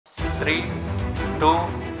3, 2,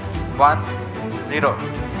 1, 0.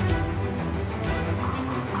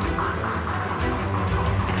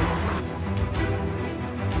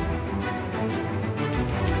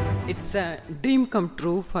 It's a dream come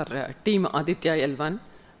true for Team Aditya L1,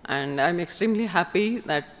 and I'm extremely happy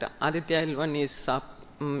that Aditya L1 is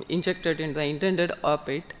injected in the intended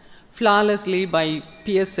orbit flawlessly by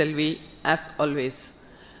PSLV as always.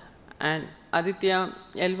 And Aditya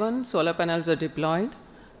L1 solar panels are deployed,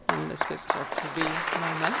 and the spacecraft will be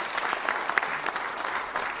normal.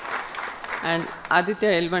 And Aditya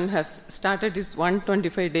L1 has started its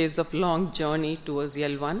 125 days of long journey towards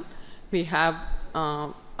L1. We have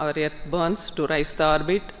our Earth burns to rise the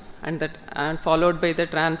orbit, and followed by the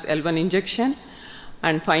trans L1 injection,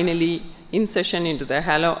 and finally insertion into the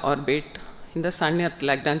halo orbit in the Sun-Earth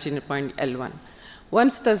Lagrange point L1.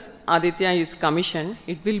 Once the Aditya is commissioned,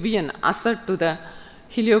 it will be an asset to the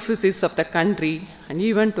heliophysics of the country and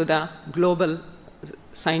even to the global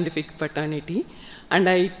scientific fraternity. And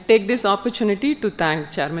I take this opportunity to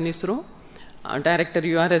thank Chairman ISRO, Director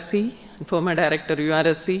URSC, former Director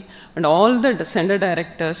URSC, and all the Center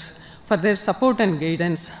Directors for their support and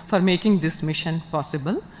guidance for making this mission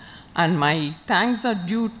possible. And my thanks are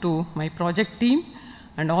due to my project team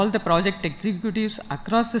and all the project executives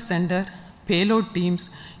across the center, payload teams,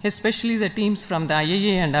 especially the teams from the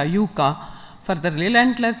IAA and IUCA, for the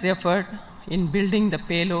relentless effort in building the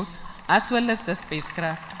payload as well as the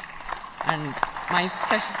spacecraft. And my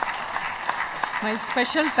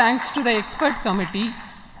special thanks to the expert committee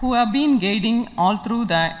who have been guiding all through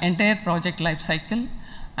the entire project life cycle.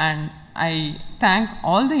 And I thank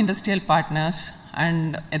all the industrial partners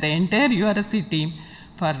and the entire URSC team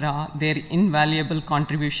for their invaluable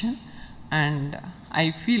contribution. And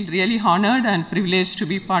I feel really honored and privileged to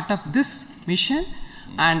be part of this mission.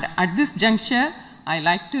 And at this juncture, I would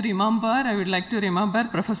like to remember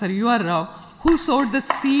Professor U.R. Rao, who sowed the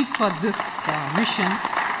seed for this mission,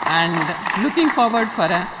 and looking forward for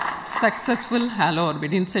a successful halo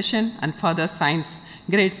orbit insertion and further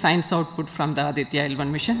great science output from the Aditya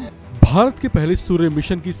L1 mission. Bharat के पहले सूर्य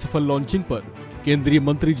mission की सफल launching पर केंद्रीय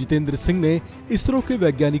मंत्री जितेंद्र सिंह ने इसरो के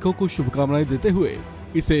वैज्ञानिकों को शुभकामनाएं देते हुए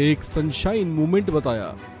इसे एक सनशाइन मूवमेंट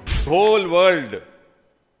बताया। Whole world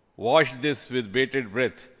watched this with bated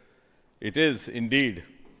breath. It is indeed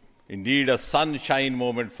a sunshine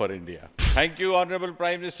moment for India. Thank you, Honorable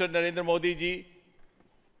Prime Minister Narendra Modi ji,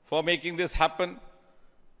 for making this happen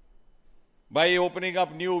by opening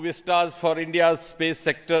up new vistas for India's space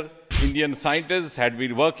sector. Indian scientists had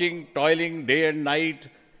been working, toiling day and night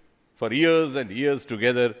for years and years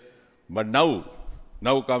together. But now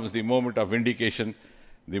comes the moment of vindication,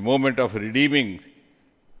 the moment of redeeming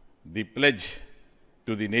the pledge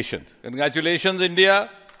to the nation. Congratulations, India.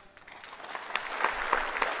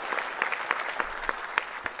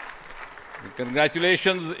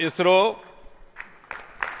 Congratulations, ISRO.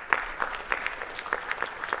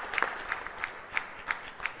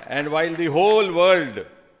 And while the whole world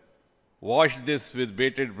watched this with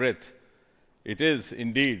bated breath, it is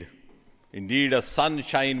indeed a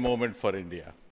sunshine moment for India.